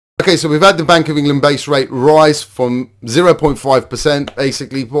Okay, so we've had the Bank of England base rate rise from 0.5%.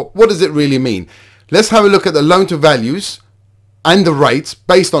 Basically, what does it really mean? Let's have a look at the loan to values and the rates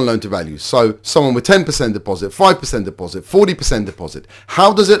based on loan to values. So someone with 10% deposit, 5% deposit, 40% deposit.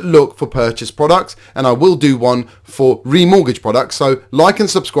 How does it look for purchase products? And I will do one for remortgage products. So like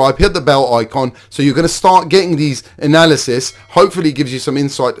and subscribe, hit the bell icon. So you're going to start getting these analysis. Hopefully it gives you some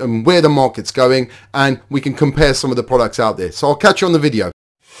insight on where the market's going and we can compare some of the products out there. So I'll catch you on the video.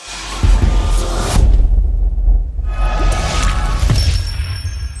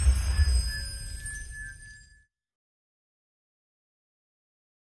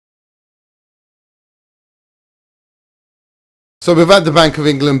 So we've had the Bank of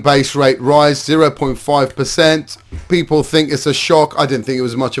England base rate rise 0.5%. People think it's a shock. I didn't think it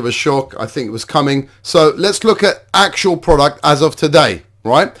was much of a shock. I think it was coming. So let's look at actual product as of today,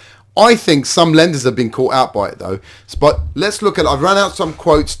 right? I think some lenders have been caught out by it though. But let's look at, I've run out some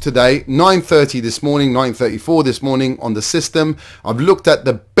quotes today, 9:30 this morning, 9:34 this morning on the system. I've looked at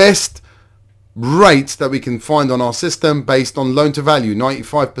the best rates that we can find on our system based on loan to value,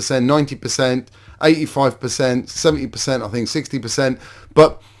 95%, 90%, 85%, 70%, I think 60%.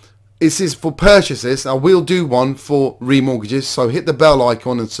 But this is for purchases. I will do one for remortgages. So hit the bell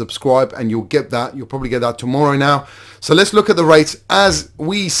icon and subscribe and you'll get that. You'll probably get that tomorrow now. So let's look at the rates as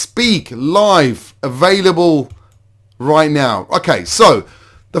we speak, live, available right now. Okay, so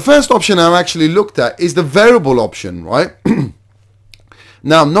the first option I actually looked at is the variable option, right?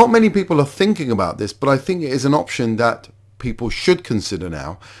 Now, not many people are thinking about this, but I think it is an option that people should consider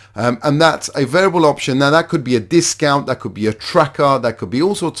now. And that's a variable option. Now, that could be a discount, that could be a tracker, that could be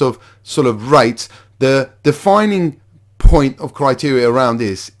all sorts of sort of rates. The defining point of criteria around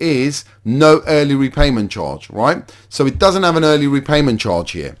this is no early repayment charge, right? So it doesn't have an early repayment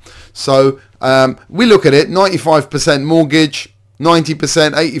charge here. So we look at it, 95% mortgage,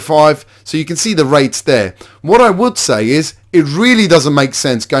 90%, 85%. So you can see the rates there. What I would say is it really doesn't make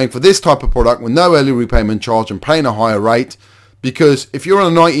sense going for this type of product with no early repayment charge and paying a higher rate, because if you're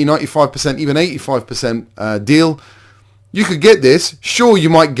on a 90, 95%, even 85% deal, you could get this. Sure, you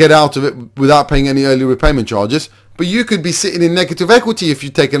might get out of it without paying any early repayment charges, but you could be sitting in negative equity if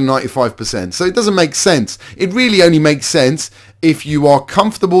you're taking a 95%. So it doesn't make sense. It really only makes sense if you are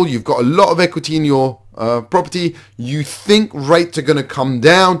comfortable, you've got a lot of equity in your property, you think rates are going to come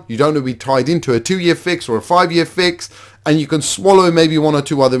down, you don't want to be tied into a 2-year fix or a 5-year fix, and you can swallow maybe 1 or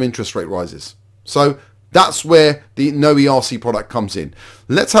 2 other interest rate rises. So that's where the no ERC product comes in.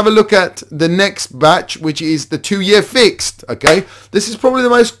 Let's have a look at the next batch, which is the 2-year fixed. Okay, this is probably the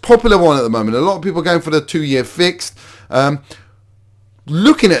most popular one at the moment. A lot of people are going for the 2-year fixed.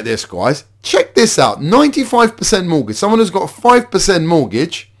 Looking at this, guys, check this out. 95% mortgage. Someone who's got a 5%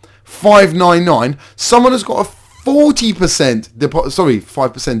 mortgage, 599. Someone who's got a 40% deposit, sorry,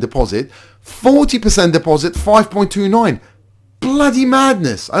 5% deposit, 40% deposit, 5.29. Bloody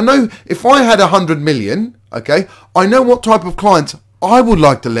madness. I know if I had 100 million, okay, I know what type of clients I would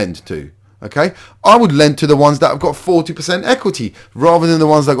like to lend to. Okay, I would lend to the ones that have got 40% equity rather than the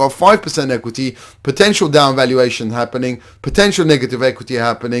ones that got 5% equity, potential down valuation happening, potential negative equity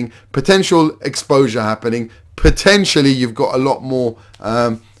happening, potential exposure happening, potentially you've got a lot more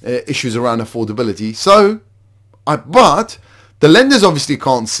issues around affordability. So, but the lenders obviously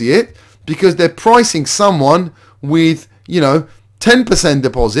can't see it because they're pricing someone with, you know, 10%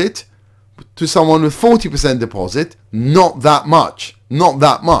 deposit to someone with 40% deposit, not that much.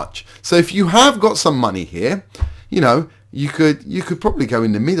 So if you have got some money here, you know, you could probably go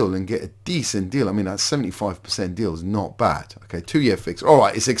in the middle and get a decent deal. I mean, that 75% deal is not bad. Okay, 2-year fix. All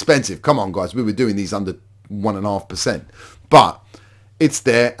right, it's expensive. Come on, guys. We were doing these under 1.5%. But it's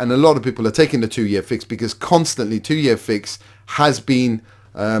there, and a lot of people are taking the 2-year fix because constantly 2-year fix has been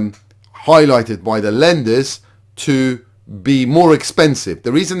highlighted by the lenders to be more expensive.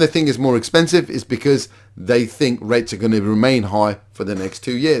 The reason they think it's more expensive is because they think rates are going to remain high for the next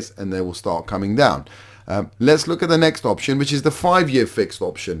 2 years and they will start coming down. Let's look at the next option, which is the 5-year fixed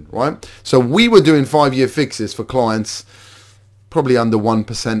option, right? So we were doing 5-year fixes for clients probably under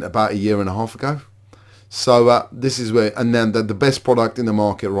 1% about 1.5 years ago. So this is where, and then the best product in the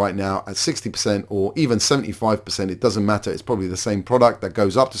market right now at 60% or even 75%, it doesn't matter. It's probably the same product that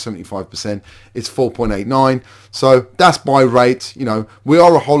goes up to 75%. It's 4.89. So that's by rate. You know, we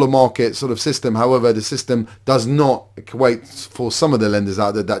are a whole of market sort of system. However, the system does not equate for some of the lenders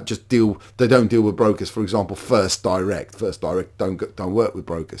out there that just they don't deal with brokers. For example, First Direct don't work with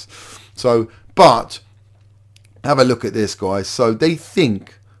brokers. So, but have a look at this, guys. So they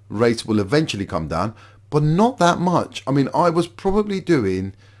think rates will eventually come down, but not that much. I mean, I was probably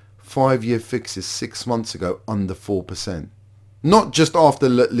doing 5-year fixes 6 months ago under 4%. Not just after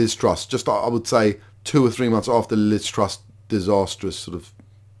Liz Truss, just I would say 2 or 3 months after Liz Truss disastrous sort of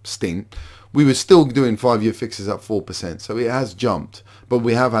stint, we were still doing 5-year fixes at 4%. So it has jumped, but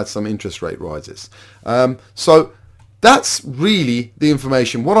we have had some interest rate rises. So that's really the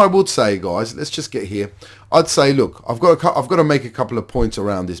information. What I would say, guys, let's just get here. I'd say, look, I've got to make a couple of points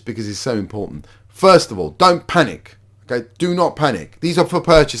around this because it's so important. First of all, don't panic. Okay, do not panic. These are for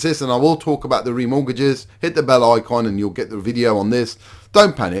purchases, and I will talk about the remortgages. Hit the bell icon and you'll get the video on this.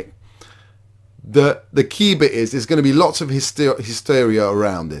 Don't panic. The key bit is there's going to be lots of hysteria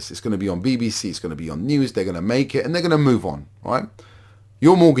around this. It's going to be on BBC, it's going to be on news. They're going to make it and they're going to move on, right?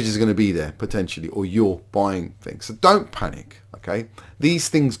 Your mortgage is going to be there potentially, or you're buying things. So don't panic, okay? These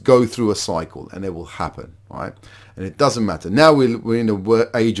things go through a cycle and it will happen, right? And it doesn't matter. Now we're in the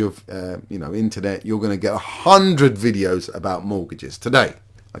age of, internet. You're going to get 100 videos about mortgages today,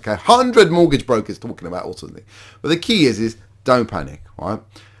 okay? 100 mortgage brokers talking about all sorts of things. But the key is don't panic, right?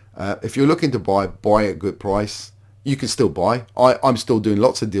 If you're looking to buy at a good price, you can still buy. I'm still doing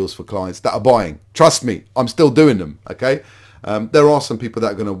lots of deals for clients that are buying. Trust me, I'm still doing them, okay? There are some people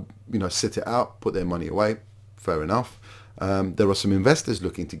that are going to, sit it out, put their money away. Fair enough. There are some investors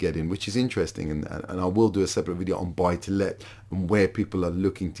looking to get in, which is interesting. And I will do a separate video on buy to let and where people are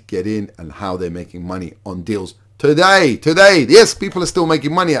looking to get in and how they're making money on deals today. Yes, people are still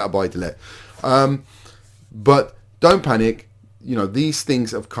making money out of buy to let. But don't panic. These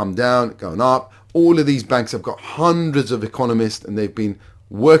things have come down, gone up. All of these banks have got hundreds of economists and they've been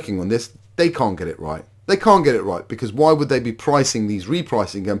working on this. They can't get it right. They can't get it right because why would they be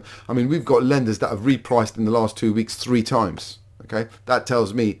repricing them? I mean, we've got lenders that have repriced in the last 2 weeks 3 times. Okay, that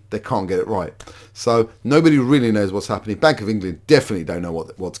tells me they can't get it right. So nobody really knows what's happening. Bank of England definitely don't know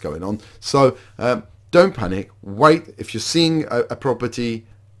what's going on. So don't panic. Wait. If you're seeing a property,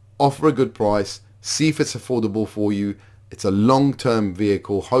 offer a good price. See if it's affordable for you. It's a long-term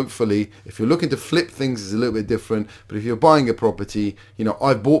vehicle. Hopefully, if you're looking to flip things, it's a little bit different. But if you're buying a property,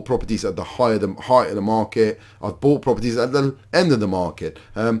 I've bought properties at the height of the market. I've bought properties at the end of the market.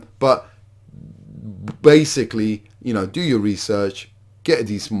 But basically, do your research, get a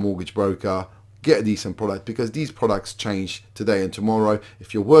decent mortgage broker, get a decent product because these products change today and tomorrow.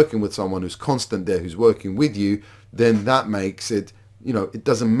 If you're working with someone who's constant there, who's working with you, then that makes it, it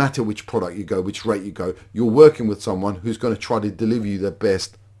doesn't matter which product you go, which rate you go. You're working with someone who's going to try to deliver you the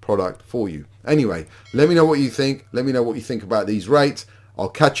best product for you. Anyway, let me know what you think. Let me know what you think about these rates. I'll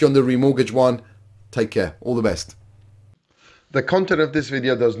catch you on the remortgage one. Take care. All the best. The content of this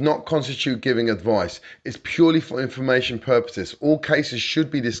video does not constitute giving advice. It's purely for information purposes. All cases should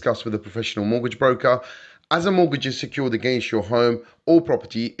be discussed with a professional mortgage broker. As a mortgage is secured against your home or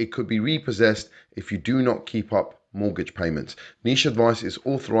property, it could be repossessed if you do not keep up mortgage payments. Niche advice is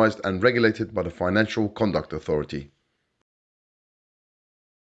authorized and regulated by the Financial Conduct Authority.